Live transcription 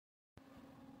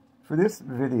For this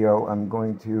video, I'm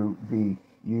going to be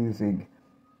using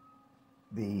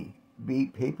the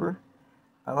bead paper.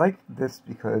 I like this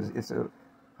because it's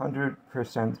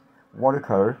 100%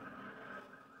 watercolor,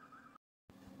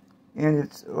 and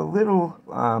it's a little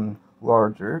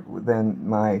larger than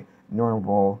my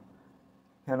normal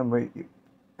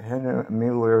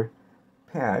Hennemuller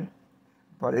pad,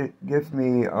 but it gives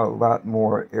me a lot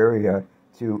more area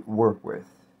to work with.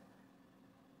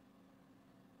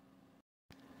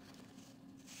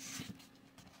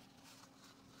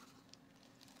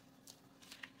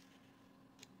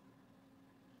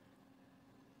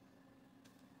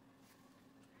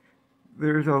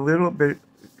 There's a little bit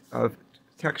of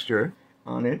texture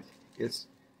on it. It's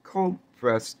cold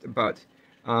pressed, but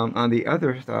on the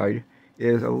other side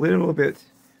is a little bit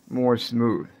more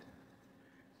smooth.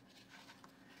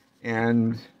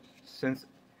 And since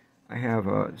I have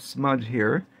a smudge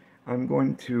here, I'm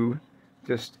going to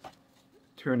just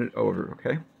turn it over,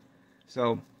 okay?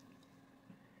 So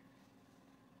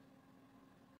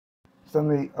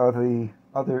some of the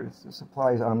other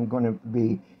supplies I'm going to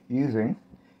be using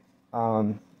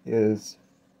is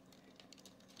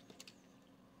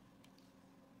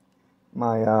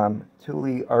my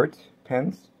Doodle art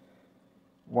pens.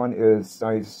 One is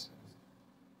size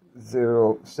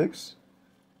 06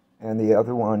 and the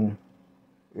other one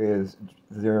is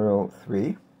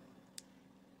 03.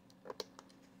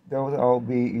 Those I'll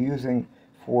be using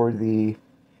for the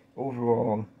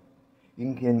overall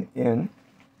inking in,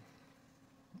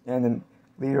 and then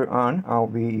later on I'll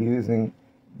be using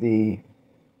the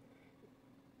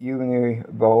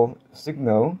Unwind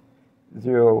Signal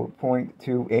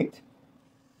 0.28.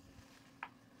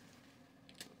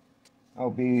 I'll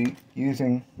be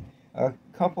using a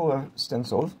couple of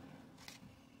stencils,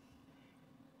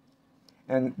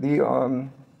 and the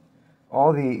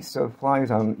all the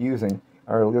supplies I'm using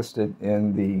are listed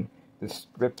in the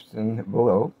description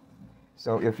below.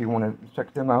 So if you want to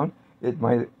check them out, it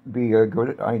might be a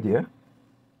good idea.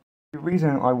 The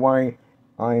reason why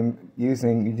I'm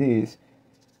using these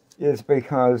is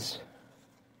because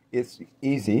it's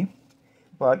easy,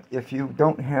 but if you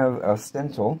don't have a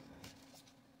stencil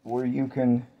where you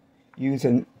can use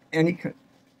any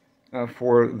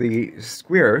for the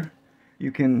square,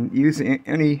 you can use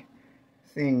anything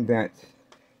that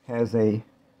has a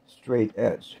straight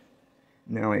edge.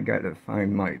 Now I gotta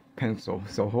find my pencil,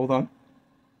 so hold on.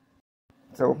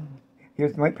 So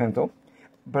here's my pencil,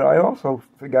 but I also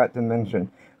forgot to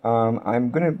mention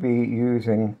I'm gonna be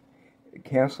using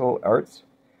Castle Arts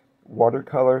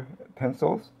watercolor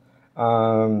pencils,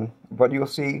 but you'll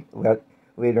see that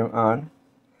later on.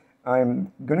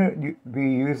 I'm gonna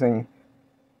be using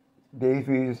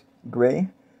Davy's Gray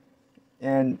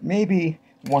and maybe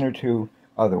one or two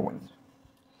other ones,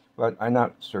 but I'm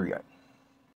not sure yet.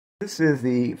 This is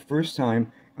the first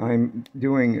time I'm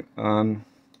doing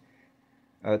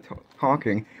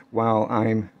talking while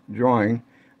I'm drawing,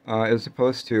 as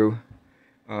opposed to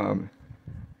a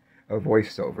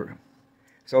voiceover.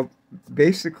 So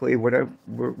basically what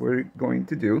we're going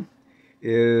to do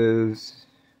is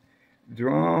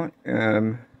draw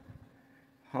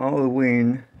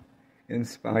Halloween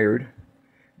inspired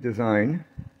design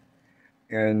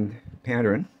and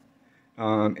pattern,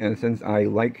 and since I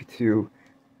like to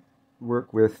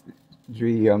work with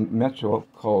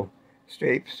geometrical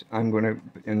shapes, I'm going to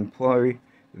employ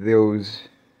those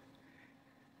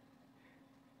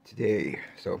today.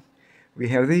 So we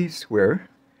have the square,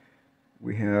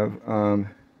 we have a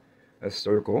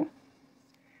circle,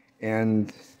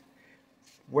 and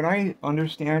what I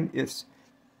understand, it's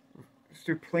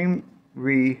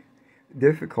supremely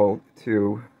difficult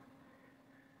to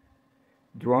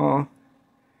draw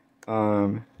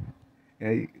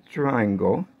a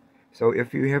triangle. So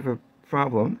if you have a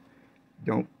problem,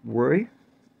 don't worry,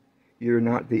 you're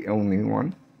not the only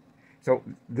one. So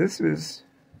this is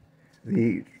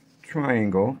the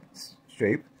triangle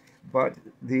shape, but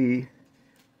the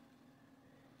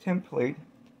template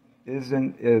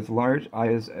isn't as large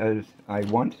as I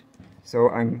want, so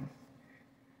I'm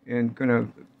gonna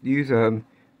use a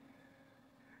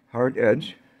hard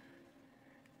edge,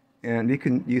 and you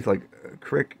can use like a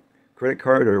credit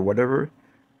card or whatever.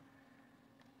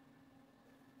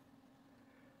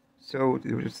 So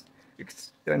we're just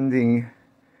extending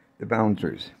the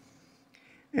boundaries,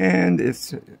 and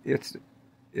if it's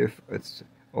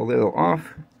a little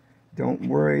off, don't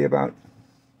worry about.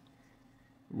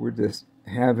 We're just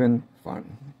having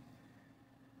fun.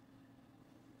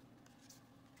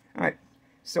 Alright,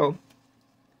 so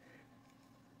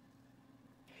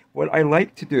what I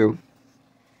like to do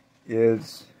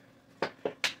is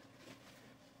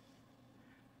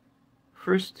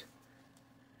first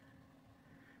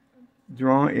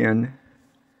draw in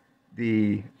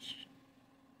the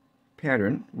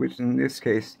pattern, which in this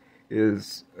case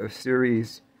is a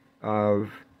series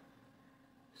of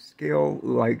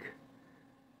scale-like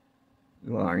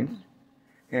lines,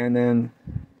 and then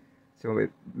so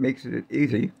it makes it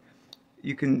easy.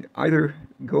 You can either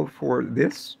go for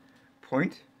this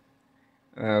point,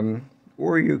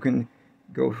 or you can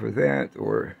go for that,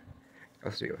 or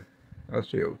I'll show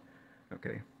you.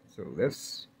 Okay, so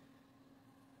this,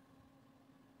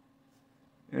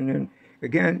 and then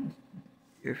again,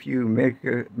 if you make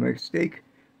a mistake,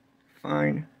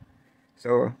 fine.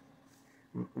 So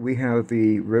we have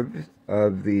the ribs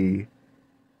of the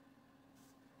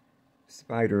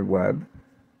spider web.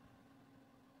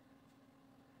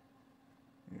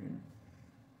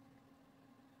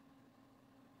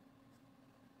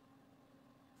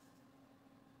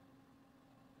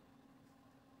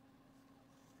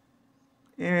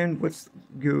 And let's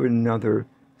do another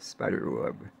spider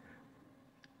web.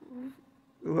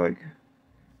 Like,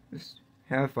 just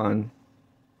have fun.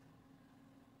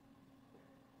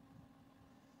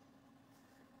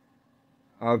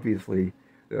 Obviously,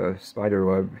 the spider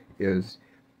web is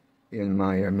in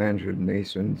my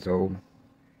imagination, so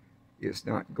it's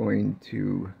not going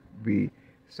to be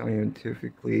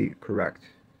scientifically correct,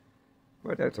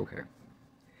 but that's okay.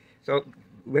 So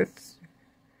let's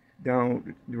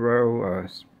draw a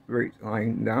straight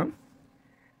line down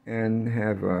and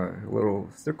have a little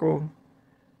circle,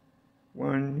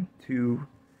 1, 2,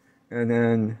 and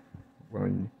then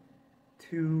 1,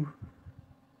 2,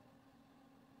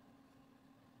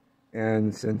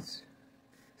 and since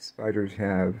spiders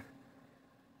have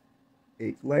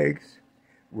 8 legs,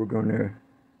 we're gonna,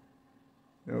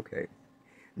 okay,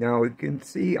 now you can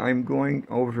see I'm going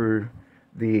over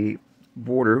the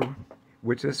border,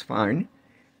 which is fine.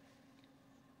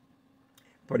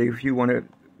 But if you want to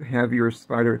have your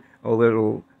spider a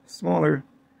little smaller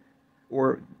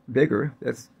or bigger,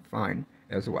 that's fine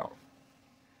as well.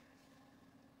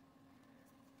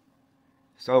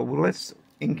 So let's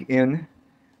ink in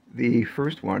the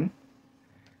first one.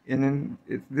 And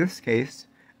in this case,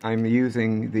 I'm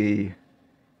using the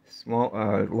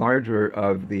larger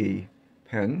of the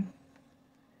pen.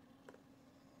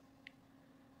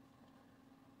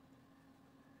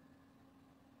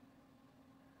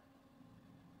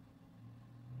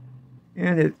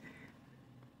 And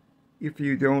if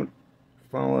you don't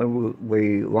follow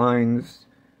the lines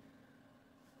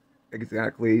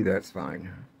exactly, that's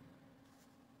fine.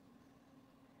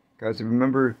 Because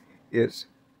remember, it's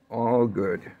all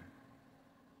good.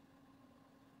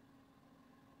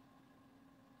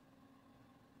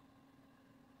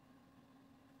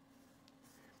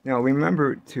 Now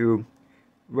remember to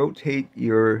rotate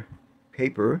your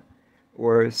paper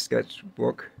or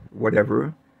sketchbook,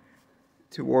 whatever,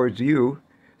 towards you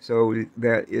so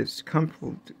that it's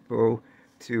comfortable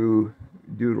to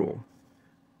doodle.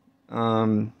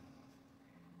 Now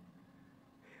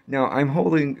I'm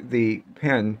holding the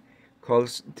pen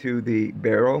close to the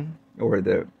barrel or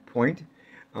the point,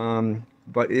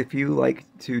 but if you like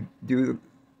to do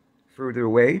further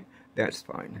away, that's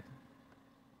fine.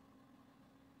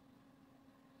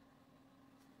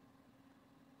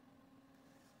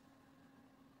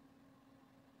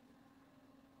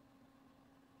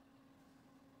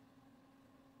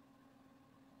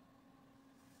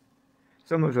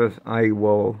 Some of this I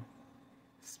will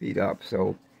speed up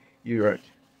so you're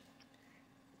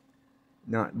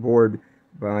not bored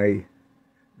by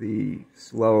the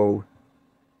slow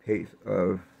pace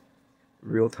of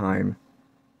real-time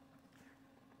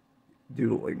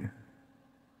doodling.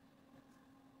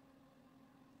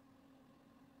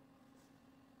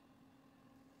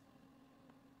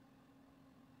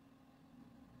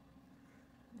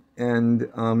 And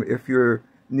if you're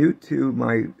new to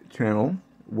my channel,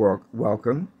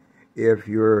 welcome. If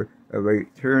you're a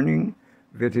returning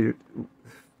visitor,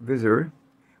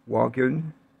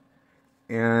 welcome.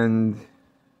 And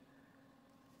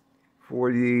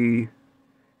for the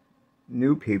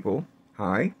new people,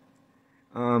 hi.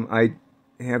 I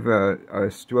have a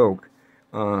stroke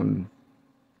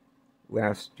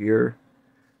last year,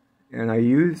 and I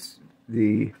used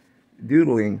the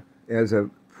doodling as a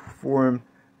form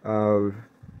of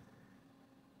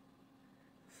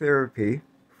therapy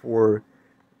for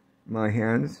my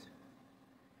hands.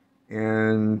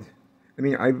 And I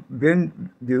mean, I've been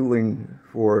doodling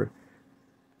for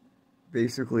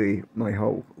basically my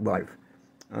whole life.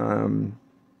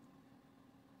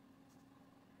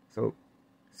 So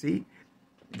see,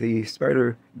 the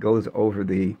spider goes over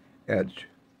the edge.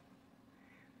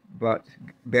 But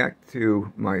back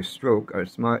to my stroke,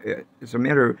 it's a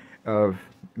matter of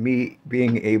me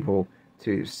being able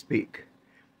to speak.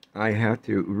 I have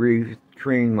to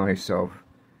retrain myself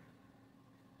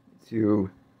to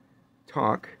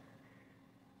talk,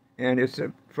 and it's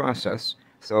a process,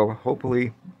 so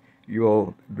hopefully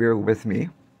you'll bear with me.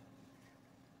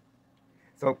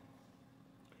 So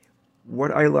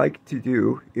what I like to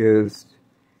do is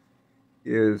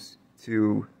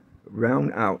to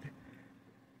round out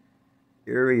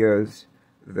areas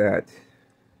that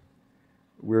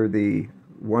where the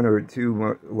one or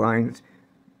two lines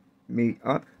meet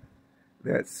up.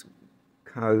 That's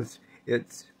because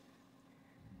it's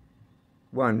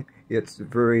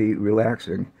very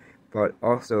relaxing, but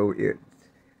also it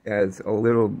adds a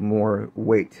little more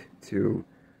weight to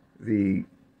the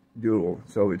doodle,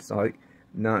 so it's like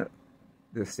not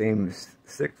the same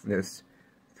thickness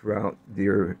throughout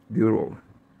your doodle.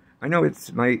 I know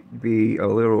it might be a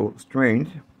little strange,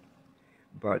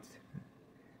 but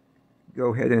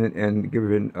go ahead and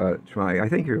give it a try. I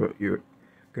think you're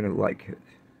gonna like it.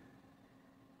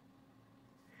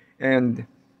 And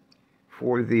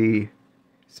for the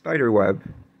spider web,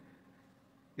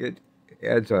 it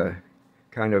adds a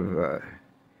kind of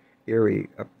airy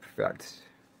effect.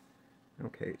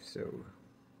 Okay, so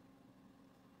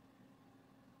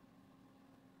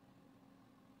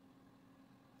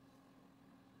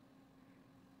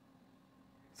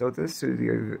this is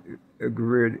a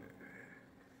great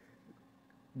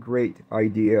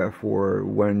idea for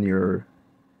when you're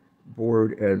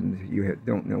bored and you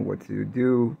don't know what to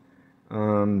do.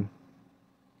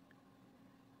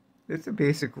 It's a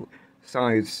basic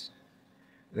size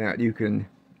that you can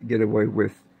get away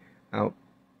without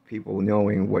people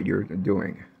knowing what you're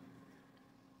doing.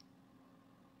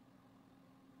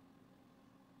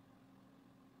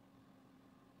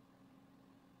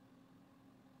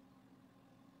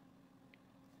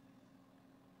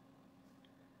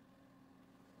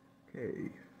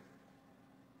 Okay.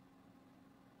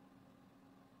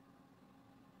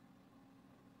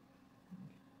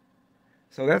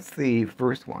 So that's the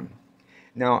first one.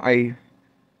 Now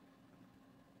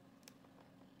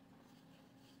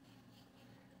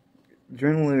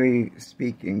generally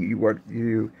speaking,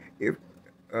 if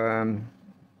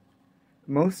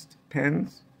most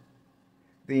pens,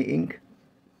 the ink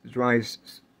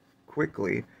dries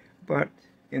quickly, but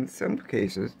in some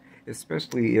cases,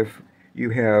 especially if you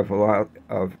have a lot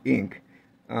of ink,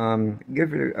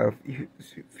 give it a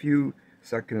few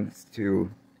seconds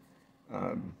to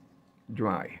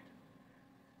dry.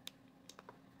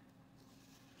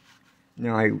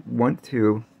 Now I want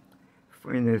to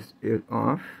finish it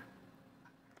off,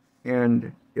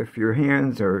 and if your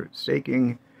hands are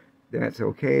shaking, that's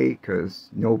okay, because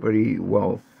nobody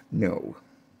will know.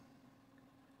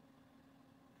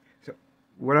 So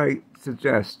what I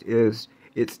suggest is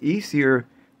it's easier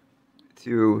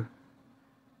to,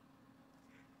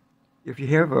 if you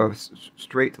have a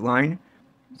straight line,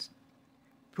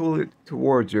 pull it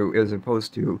towards you as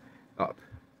opposed to up.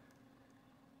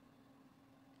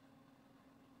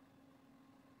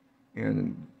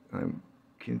 And I'm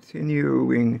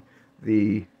continuing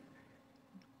the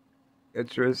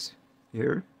edges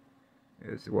here,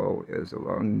 as well as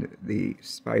along the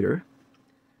spider.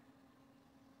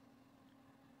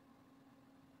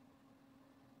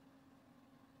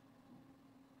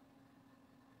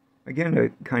 Again,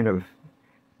 it kind of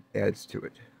adds to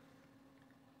it.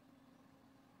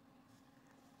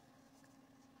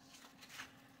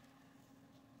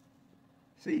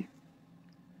 See?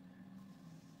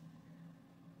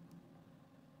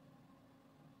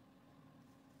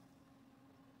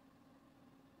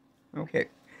 Okay,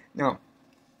 now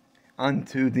on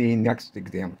to the next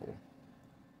example.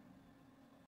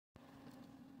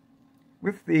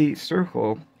 With the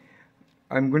circle,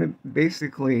 I'm going to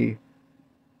basically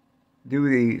do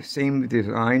the same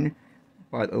design,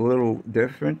 but a little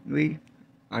differently.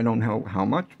 I don't know how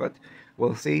much, but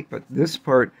we'll see. But this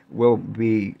part will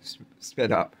be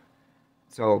sped up.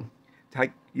 So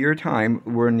take your time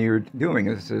when you're doing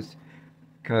this,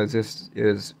 because this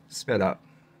is sped up.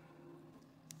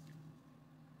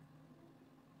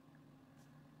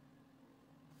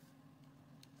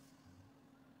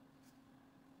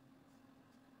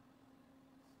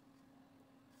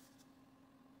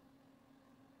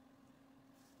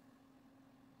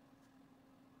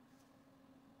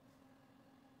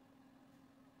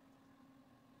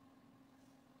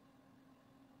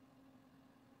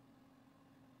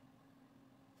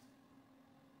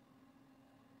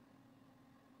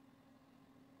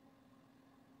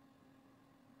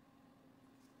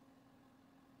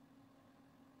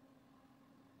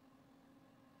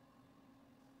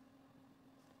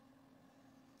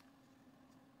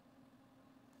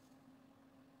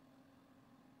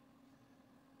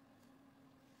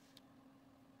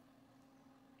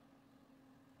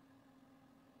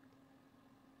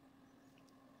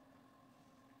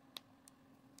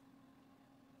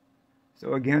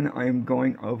 So again, I'm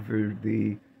going over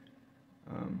the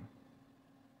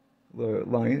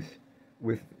lines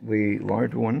with the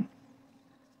large one.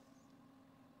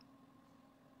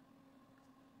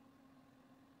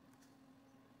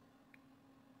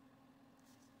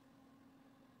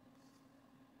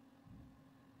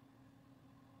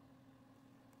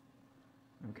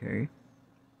 Okay.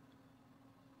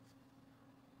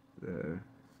 The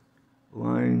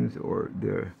lines or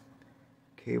the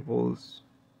cables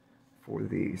for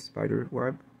the spider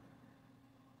web.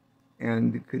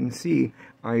 And you can see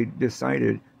I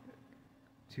decided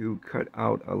to cut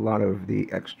out a lot of the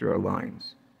extra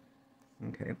lines.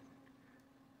 Okay.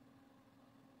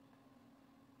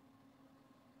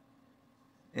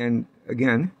 And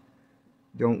again,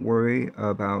 don't worry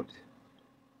about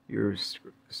your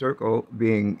circle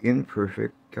being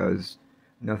imperfect, because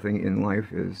nothing in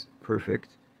life is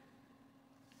perfect.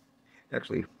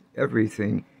 Actually,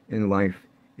 everything in life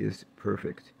is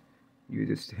perfect. You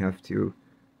just have to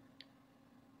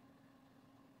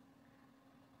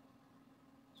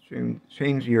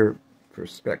change your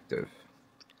perspective.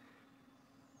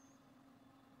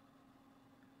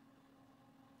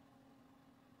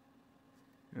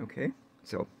 Okay,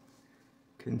 so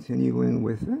continuing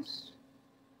with this.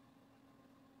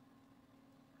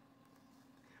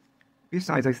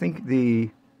 Besides, I think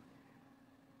the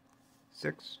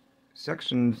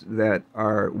sections that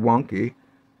are wonky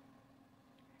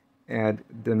add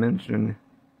dimension,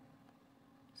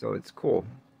 so it's cool.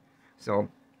 So,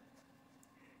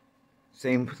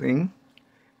 same thing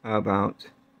about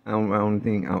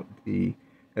rounding out the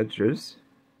edges.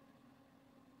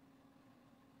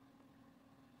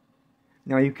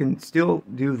 Now you can still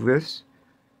do this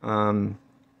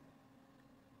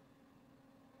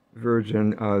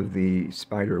version of the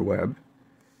spider web.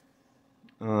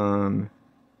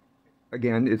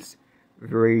 Again, it's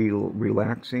very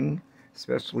relaxing,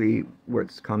 especially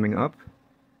what's coming up.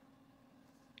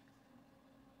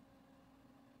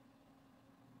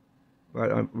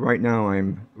 But right now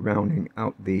I'm rounding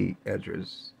out the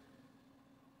edges.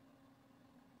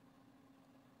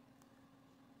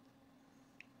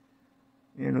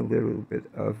 And a little bit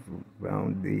of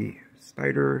around the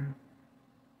spider.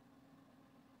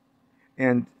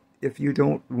 And if you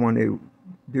don't want to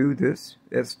do this,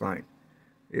 that's fine.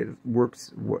 It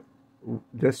works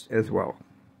just as well.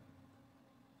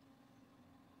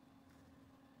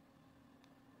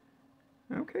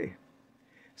 Okay,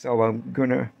 so I'm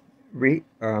gonna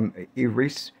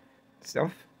erase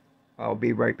stuff. I'll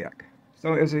be right back.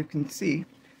 So as you can see,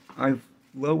 I've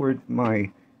lowered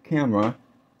my camera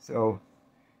so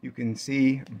you can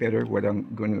see better what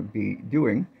I'm going to be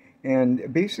doing.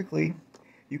 And basically,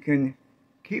 you can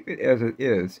keep it as it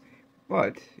is,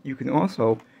 but you can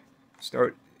also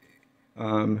start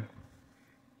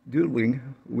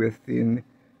doodling within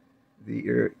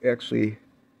the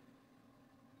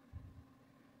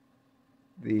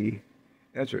the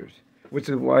edges, which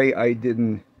is why I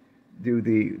didn't do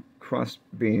the cross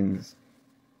beams.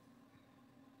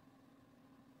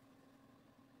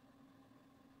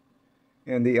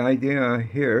 And the idea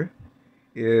here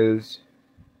is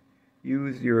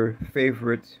use your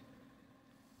favorite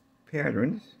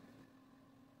patterns.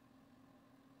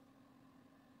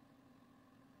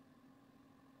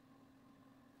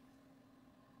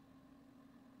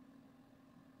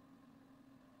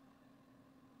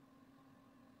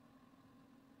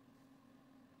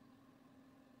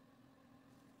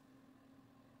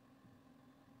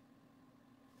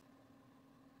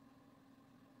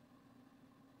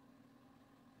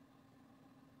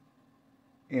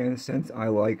 And since I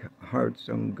like hearts,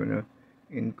 I'm gonna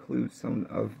include some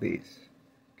of these.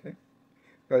 Okay,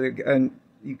 but again,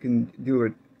 you can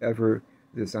do whatever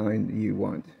design you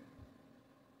want.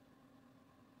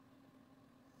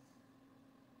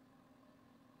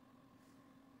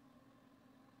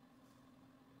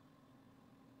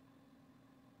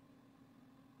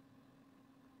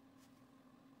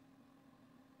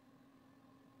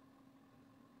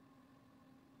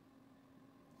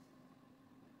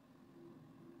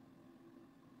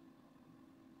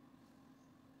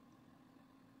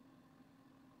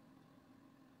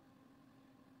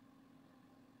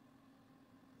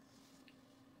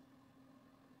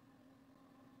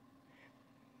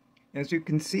 As you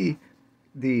can see,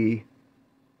 the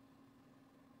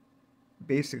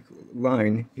basic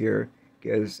line here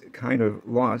is kind of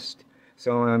lost,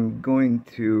 so I'm going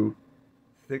to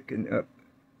thicken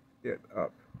it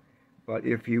up. But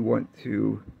if you want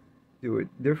to do it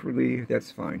differently,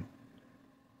 that's fine.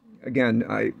 Again,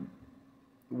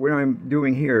 what I'm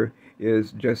doing here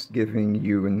is just giving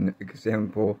you an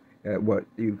example at what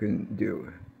you can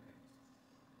do.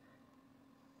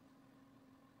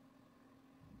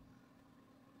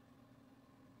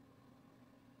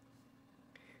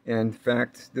 In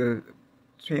fact, the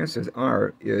chances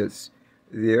are is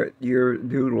that your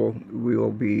doodle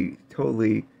will be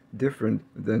totally different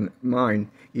than mine,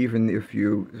 even if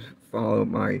you follow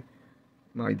my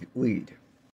lead.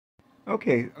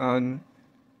 Okay,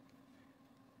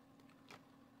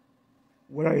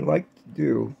 what I like to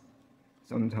do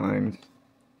sometimes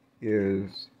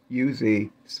is use a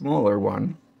smaller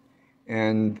one,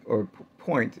 and or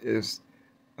point is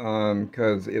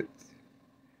because it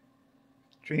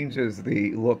changes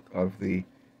the look of the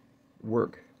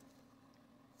work.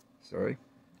 Sorry,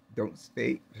 don't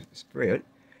spray it.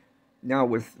 Now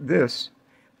with this,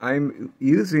 I'm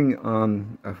using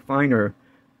a finer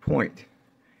point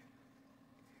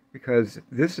because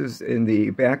this is in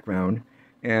the background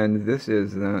and this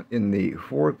is in the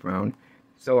foreground.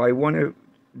 So I want to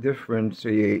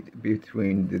differentiate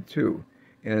between the two.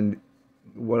 And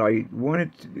what I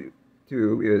wanted to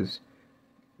do is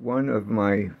one of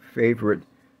my favorite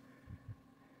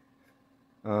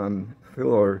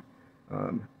filler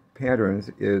patterns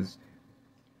is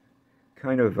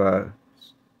kind of a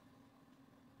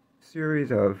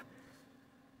series of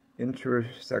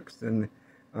intersection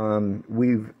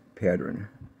weave pattern.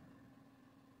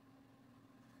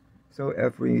 So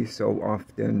every so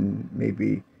often,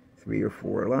 maybe 3 or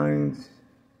 4 lines.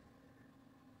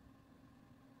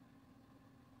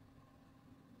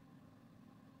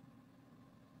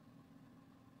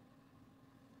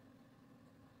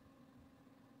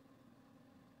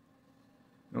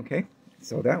 Okay,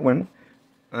 so that one.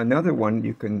 Another one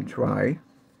you can try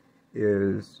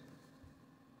is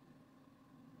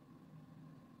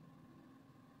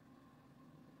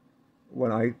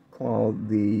what I call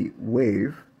the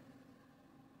wave,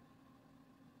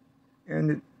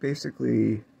 and it's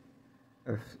basically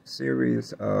a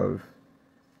series of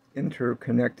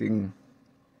interconnecting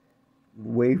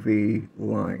wavy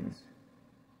lines.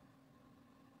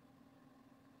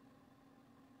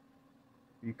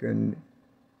 You can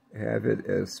have it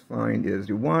as fine as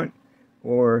you want,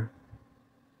 or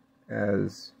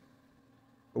as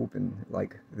open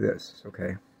like this,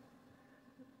 okay?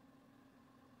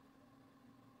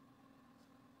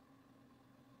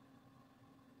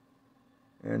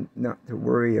 And not to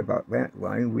worry about that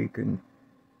line, we can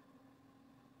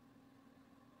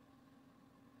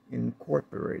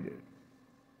incorporate it.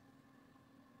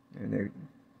 And there.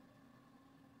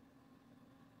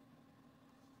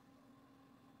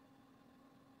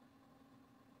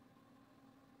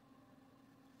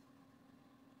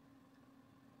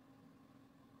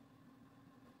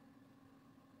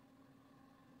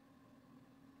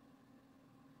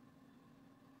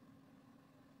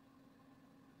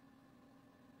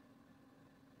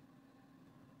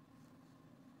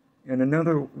 And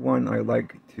another one I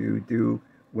like to do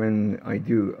when I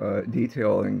do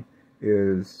detailing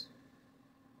is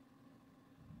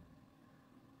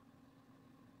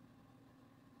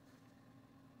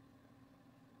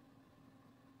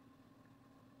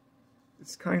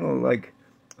it's kind of like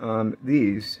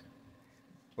these,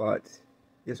 but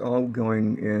it's all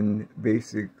going in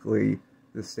basically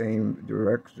the same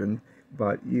direction,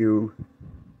 but you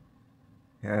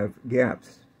have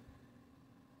gaps.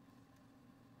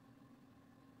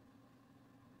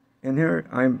 And here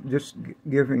I'm just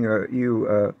giving you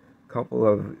a couple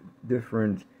of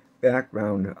different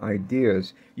background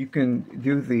ideas. You can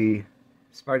do the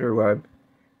spider web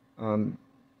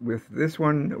with this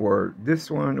one, or this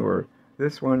one, or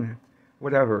this one,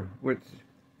 whatever,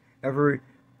 whichever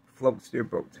floats your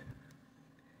boat.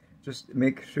 Just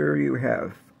make sure you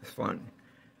have fun.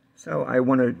 So I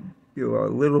want to do a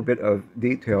little bit of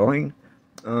detailing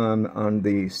on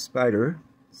the spider.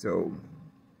 So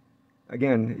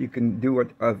again, you can do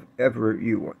whatever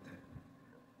you want.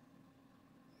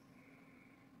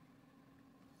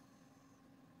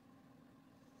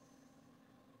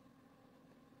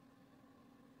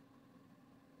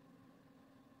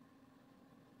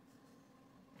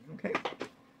 Okay,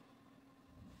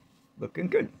 looking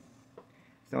good.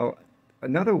 So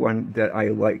another one that I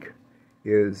like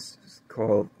is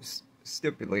called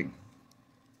stippling.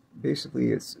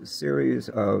 Basically, it's a series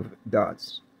of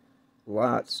dots.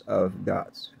 Lots of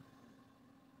dots.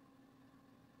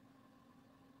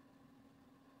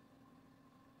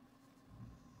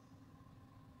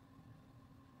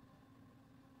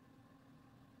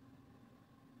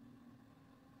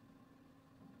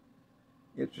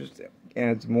 It just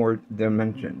adds more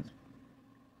dimensions.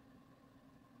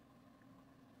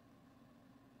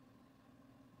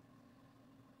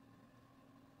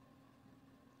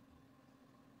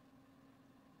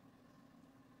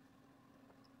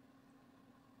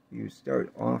 You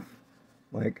start off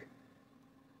like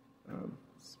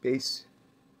space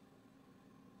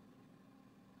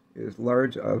is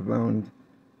large around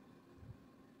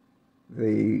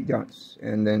the dots,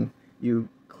 and then you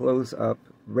close up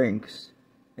ranks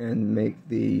and make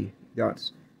the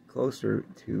dots closer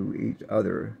to each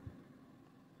other.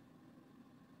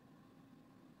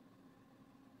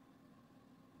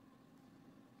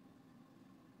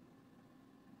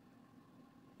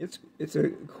 It's a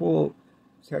cool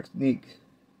technique,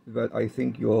 but I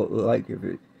think you'll like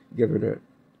it, give it a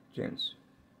chance.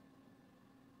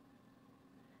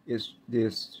 It's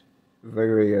this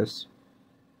very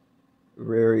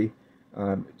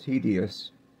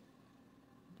tedious,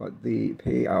 but the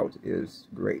payout is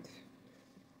great.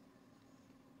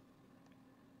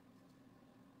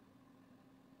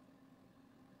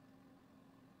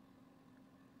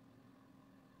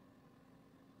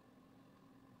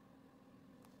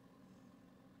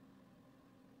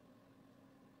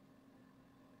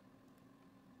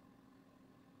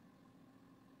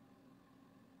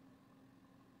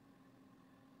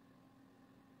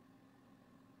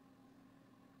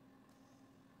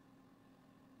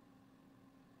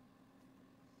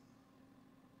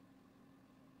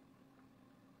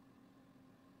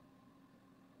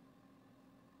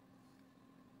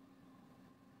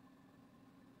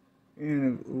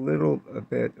 And a little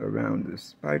bit around the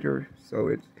spider so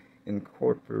it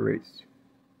incorporates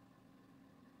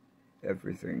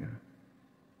everything.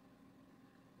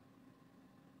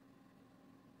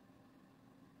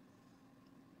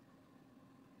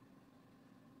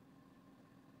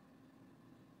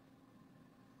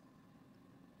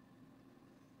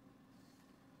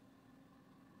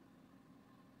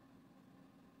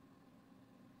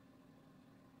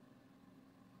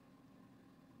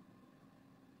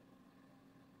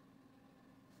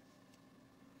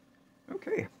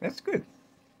 Okay, that's good.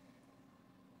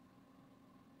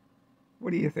 What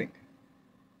do you think?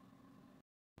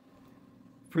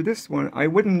 For this one, I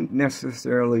wouldn't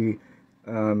necessarily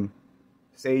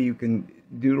say you can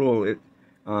doodle it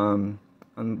on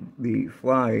the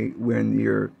fly when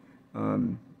you're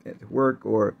at work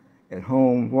or at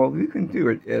home. Well, you can do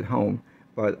it at home,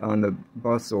 but on the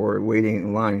bus or waiting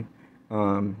in line.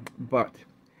 But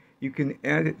you can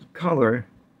add color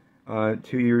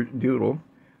to your doodle.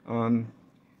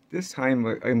 This time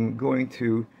I'm going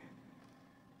to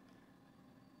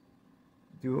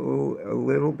do a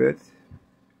little bit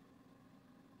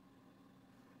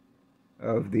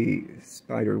of the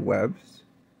spider webs.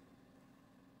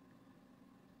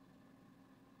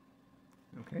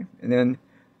 Okay, and then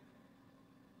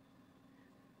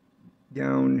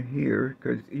down here,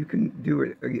 because you can do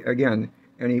it again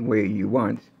any way you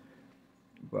want,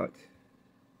 but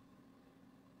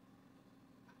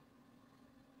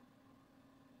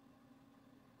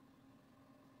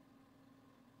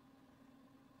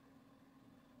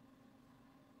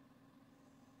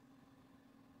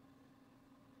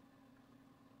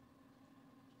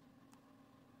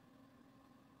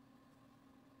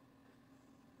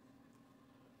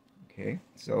okay,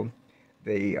 so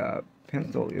the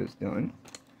pencil is done.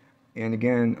 And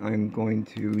again, I'm going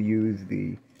to use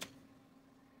the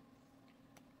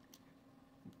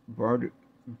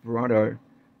broader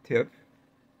tip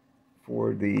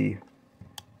for the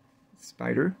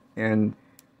spider and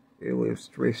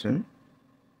illustration.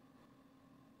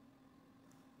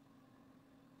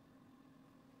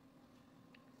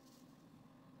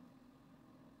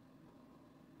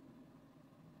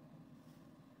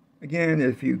 Again,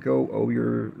 if you go over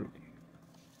your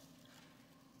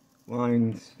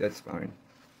lines, that's fine.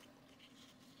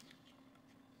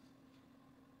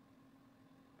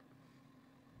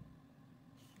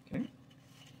 Okay,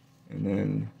 and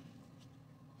then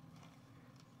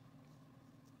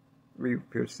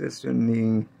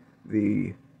repositioning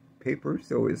the paper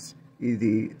so it's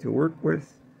easy to work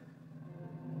with.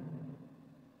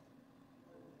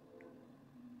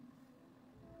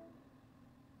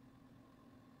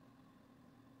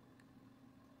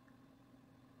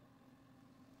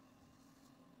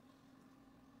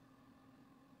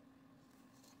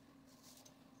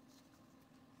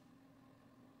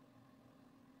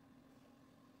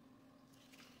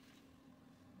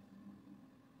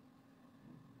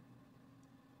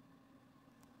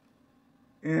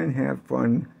 And have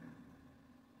fun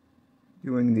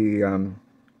doing the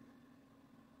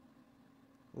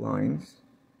lines.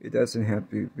 It doesn't have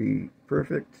to be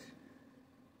perfect.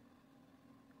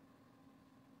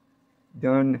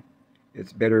 Done,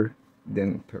 it's better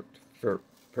than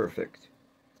perfect.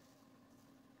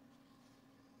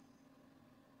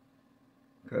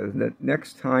 Because the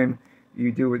next time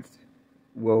you do it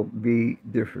will be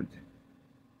different.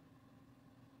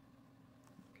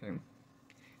 Okay.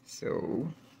 So,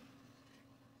 you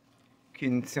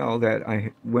can tell that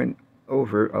I went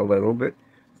over a little bit,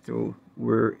 so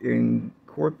we're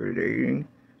incorporating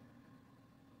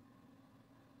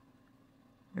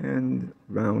and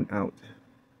round out.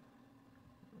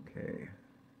 Okay.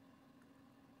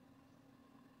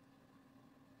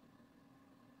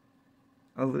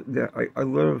 I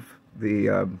love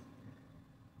the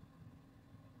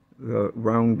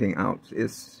rounding out.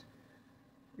 It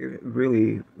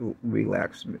really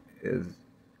relaxes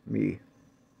me.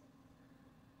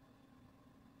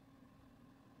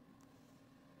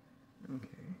 Okay.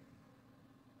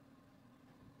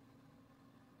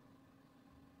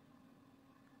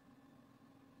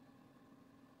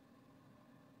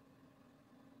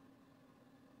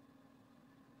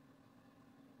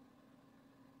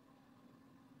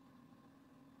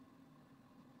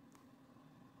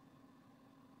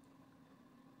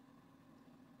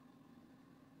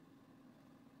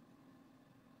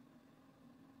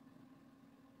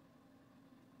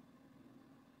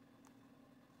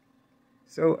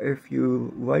 So if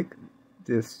you like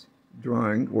this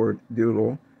drawing or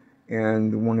doodle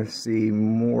and want to see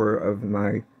more of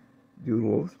my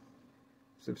doodles,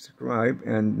 subscribe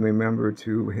and remember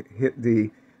to hit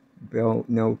the bell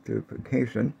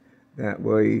notification. That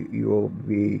way you'll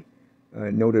be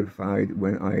notified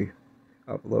when I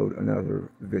upload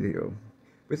another video.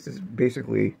 This is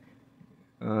basically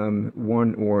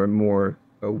one or more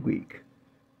a week.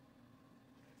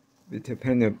 It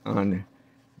depends on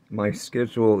my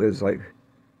schedule, is like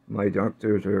my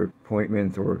doctor's or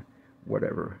appointments or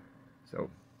whatever. So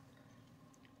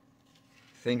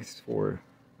thanks for,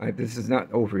 this is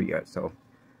not over yet, so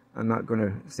I'm not going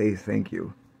to say thank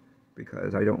you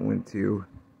because I don't want to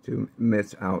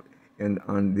miss out and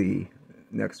on the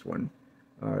next one,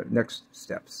 next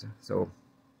steps. So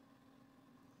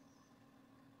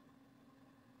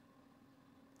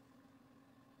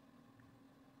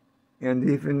and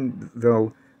even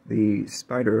though the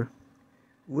spider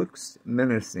looks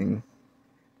menacing,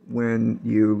 when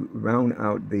you round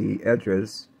out the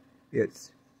edges, it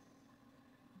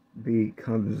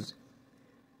becomes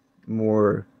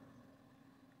more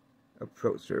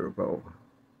approachable.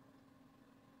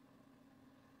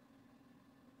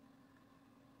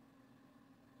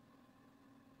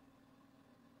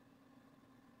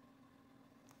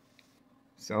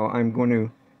 So I'm going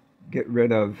to get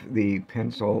rid of the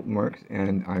pencil marks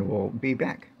and I will be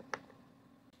back.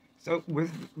 So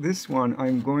with this one,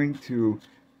 I'm going to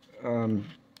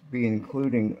be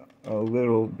including a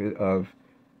little bit of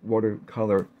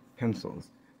watercolor pencils.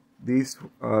 These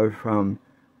are from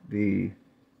the,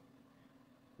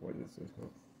 what is this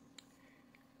called?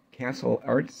 Castle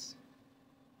Arts.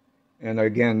 And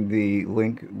again, the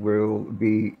link will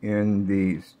be in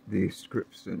the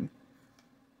description.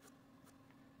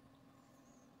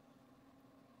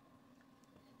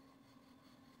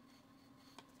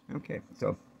 Okay,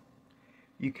 so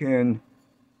you can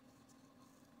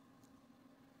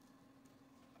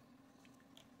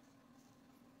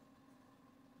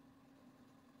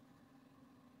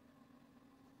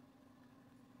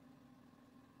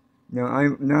now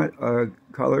I'm not a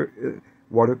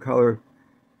watercolor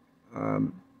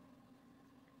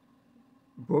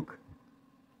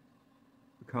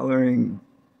coloring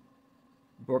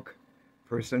book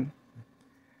person,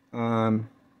 but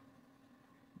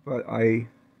I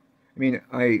mean,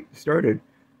 I started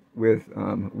with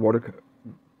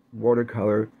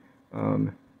watercolor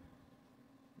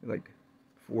like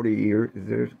 40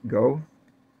 years ago.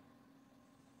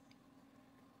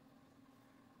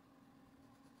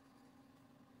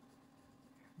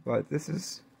 But this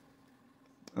is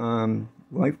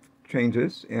life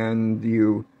changes and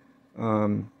you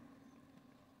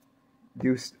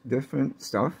do different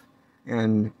stuff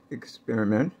and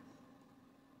experiment.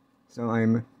 So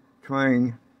I'm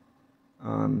trying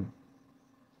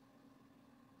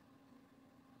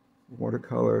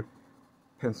watercolor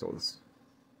pencils.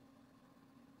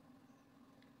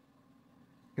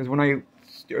 Because when I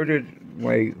started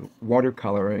my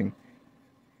watercoloring,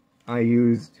 I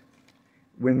used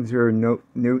Winsor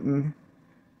Newton,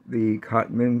 the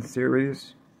Cotman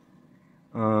series.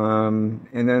 And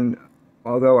then,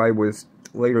 although I was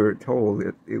later told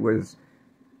it was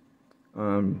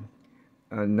a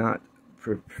not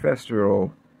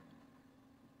professional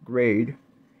grade,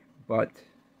 but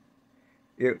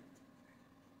it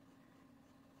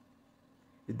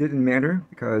didn't matter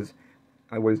because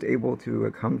I was able to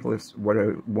accomplish what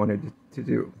I wanted to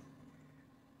do.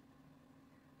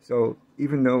 So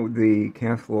even though the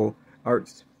Castle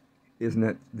Arts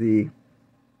isn't the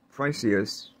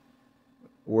priciest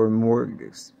or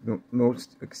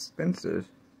most expensive,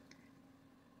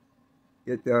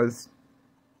 it does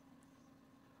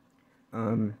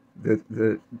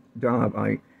the job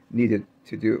I needed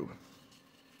to do.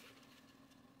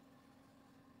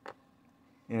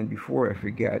 And before I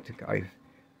forget, I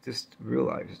just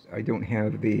realized I don't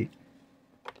have the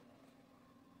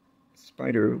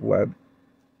spider web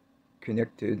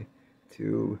connected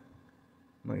to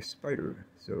my spider,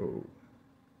 so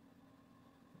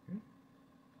okay.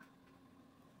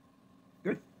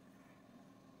 Good.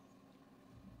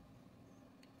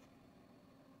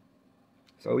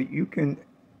 So you can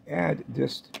add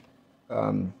just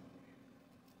a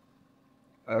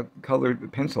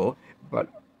colored pencil, but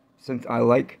since I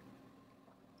like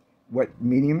wet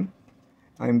medium,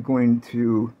 I'm going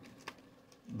to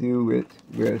do it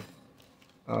with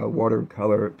a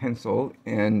watercolor pencil,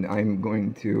 and I'm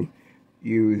going to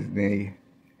use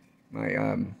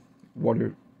my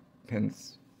water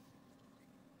pens.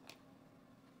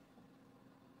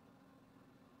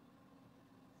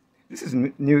 This is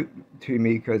new to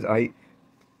me because I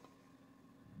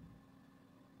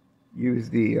use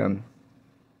the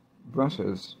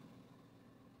brushes,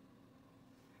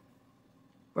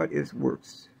 but it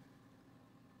works.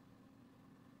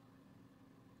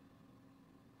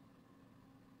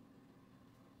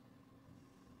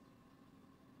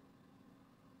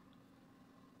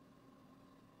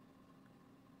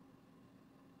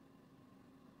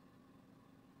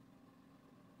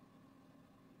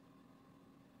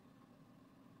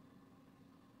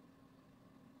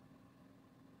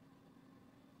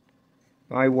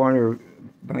 By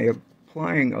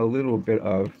applying a little bit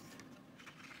of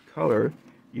color,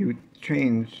 you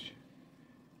change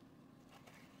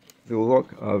the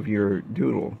look of your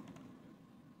doodle.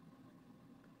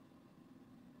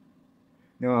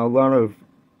 Now, a lot of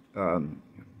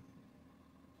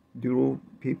doodle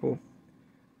people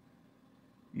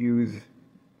use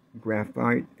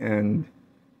graphite and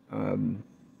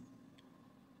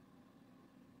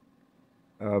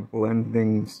a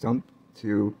blending stump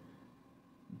to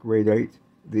gradate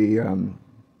the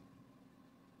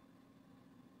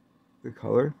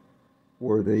color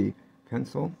or the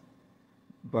pencil,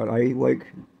 but I like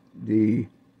the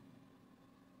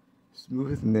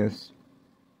smoothness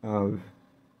of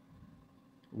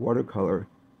watercolor.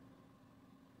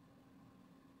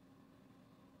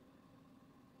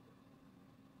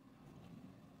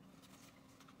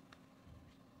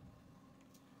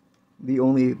 The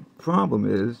only problem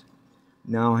is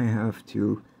now I have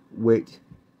to wait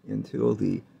until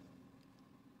the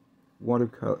water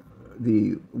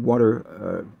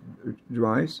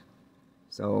dries,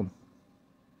 so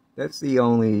that's the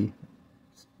only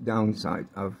downside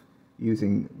of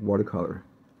using watercolor.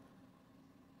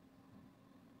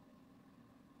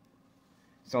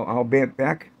 So I'll be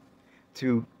back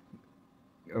to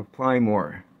apply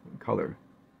more color.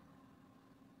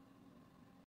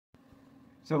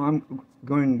 So I'm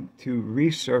going to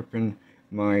resharpen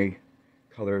my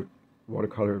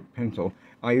watercolor pencil.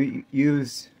 I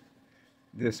use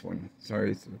this one.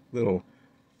 Sorry, it's a little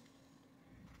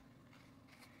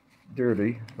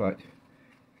dirty, but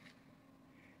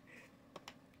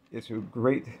it's a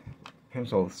great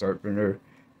pencil sharpener,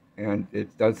 and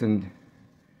it doesn't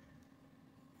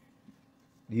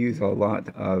use a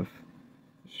lot of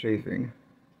shaping.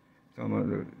 So I'm going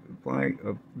to apply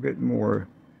a bit more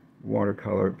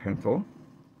watercolor pencil.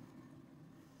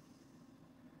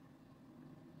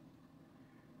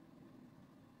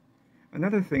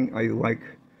 Another thing I like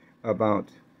about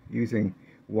using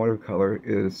watercolor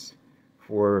is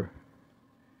for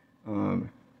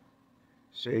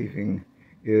shading,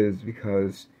 is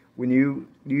because when you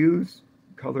use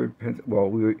colored pencil, well,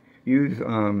 we use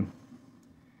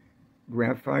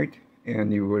graphite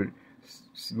and you would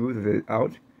smooth it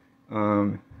out.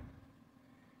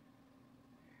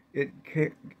 It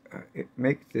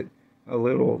makes it a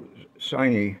little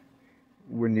shiny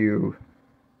when you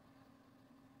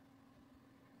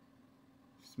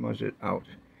smudge it out,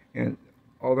 and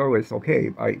although it's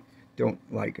okay, I don't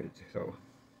like it, so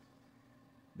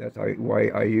that's why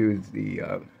I use the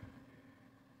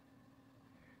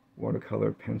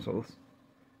watercolor pencils.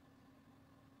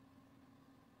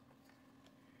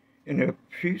 In a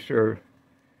future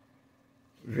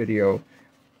video,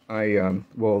 I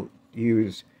will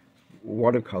use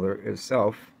watercolor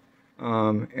itself,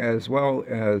 as well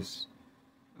as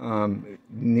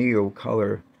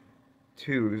Neocolor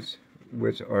 2s,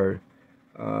 which are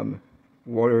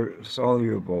water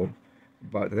soluble,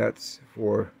 but that's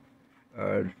for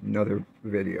another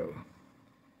video.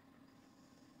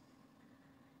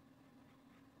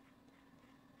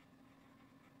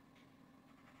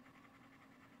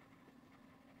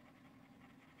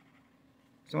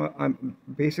 So I'm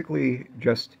basically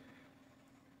just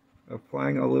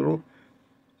applying a little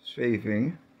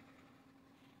saving.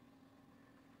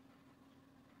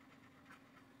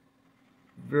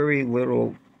 Very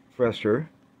little pressure.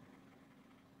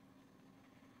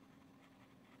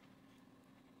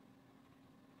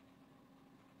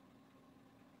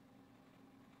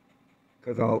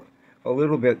 Because a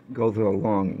little bit goes a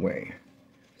long way.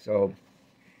 So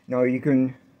now you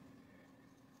can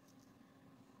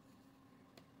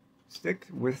stick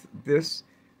with this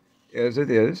as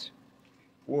it is,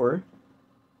 or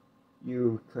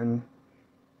you can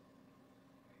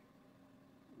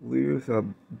lose a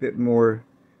bit more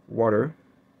water.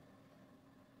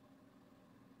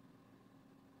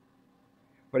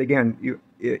 But again,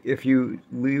 if you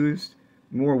lose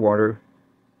more water,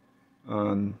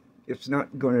 it's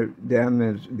not going to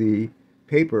damage the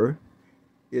paper.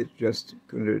 It's just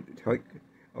going to take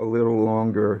a little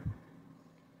longer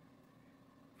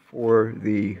for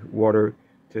the water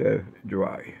to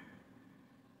dry.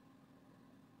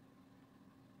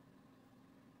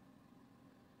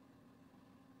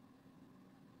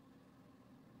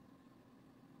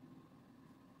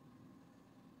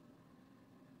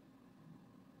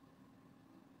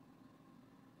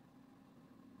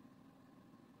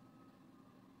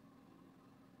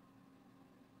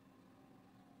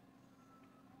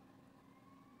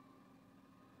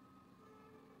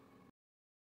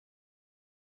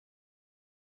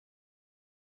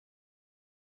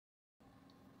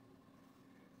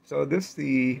 So this is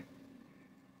the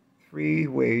 3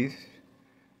 ways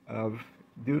of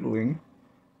doodling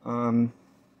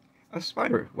a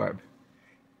spider web.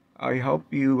 I hope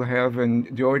you have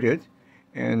enjoyed it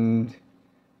and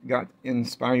got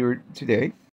inspired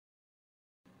today.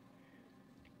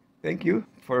 Thank you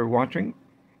for watching,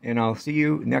 and I'll see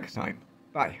you next time.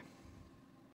 Bye.